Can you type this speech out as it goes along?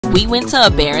We went to a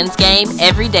Barons game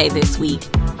every day this week.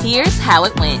 Here's how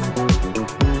it went.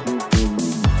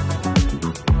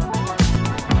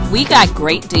 We got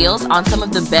great deals on some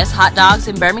of the best hot dogs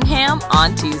in Birmingham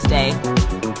on Tuesday.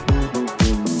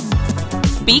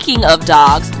 Speaking of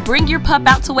dogs, bring your pup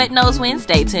out to Wet Nose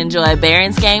Wednesday to enjoy a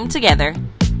Barons game together.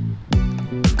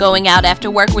 Going out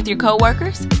after work with your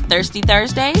coworkers? Thirsty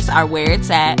Thursdays are where it's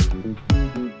at.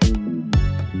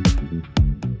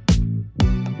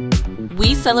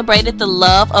 We celebrated the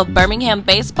love of Birmingham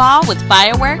baseball with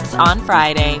fireworks on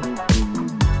Friday.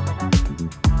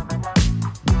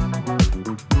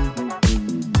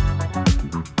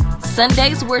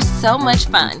 Sundays were so much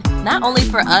fun, not only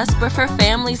for us but for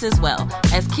families as well,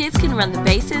 as kids can run the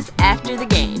bases after the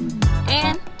game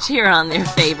and cheer on their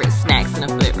favorite snacks in a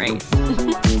foot race.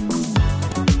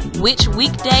 Which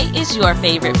weekday is your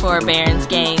favorite for a Barons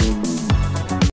game?